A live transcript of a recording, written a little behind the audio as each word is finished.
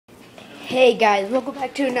Hey guys, welcome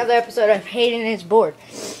back to another episode of Hayden is Bored.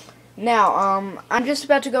 Now, I'm just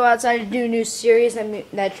about to go outside to do a new series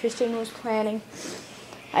that Tristan was planning.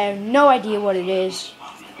 I have no idea what it is,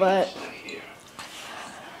 but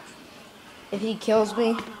if he kills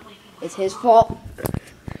me, it's his fault.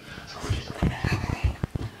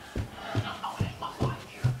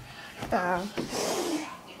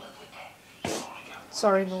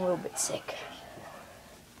 Sorry, I'm a little bit sick.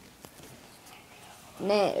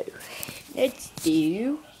 Now, let's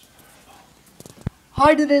do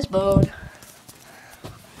Hayden is Bored.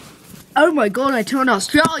 Oh my god, I turned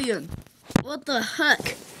Australian. What the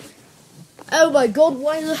heck? Oh my god,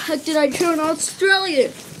 why the heck did I turn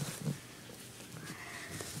Australian?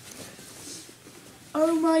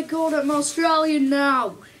 Oh my god, I'm Australian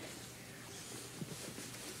now.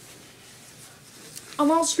 I'm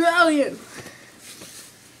Australian.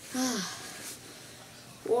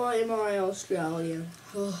 Why am I Australian?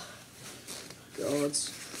 Oh,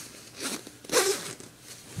 gods.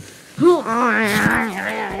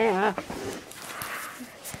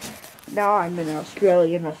 Now I'm an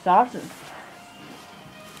Australian assassin.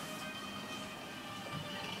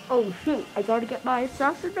 Oh shoot, I gotta get my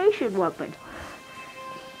assassination weapon.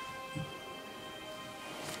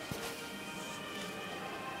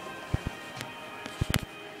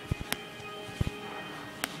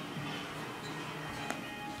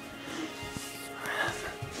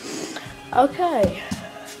 Okay.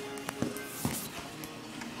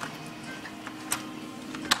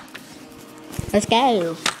 Let's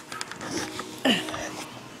go.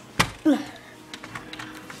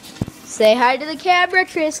 Say hi to the camera,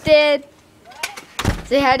 Tristan. What?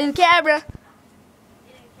 Say hi to the camera.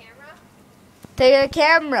 Take a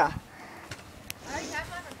camera. I already have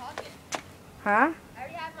mine in my pocket. Huh? I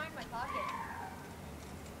already have mine in my pocket.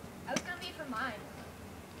 I was gonna be for mine,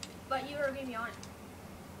 but you were gonna be on it.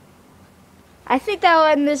 I think that'll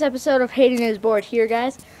end this episode of Hayden is Bored here,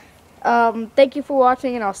 guys. Thank you for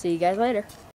watching, and I'll see you guys later.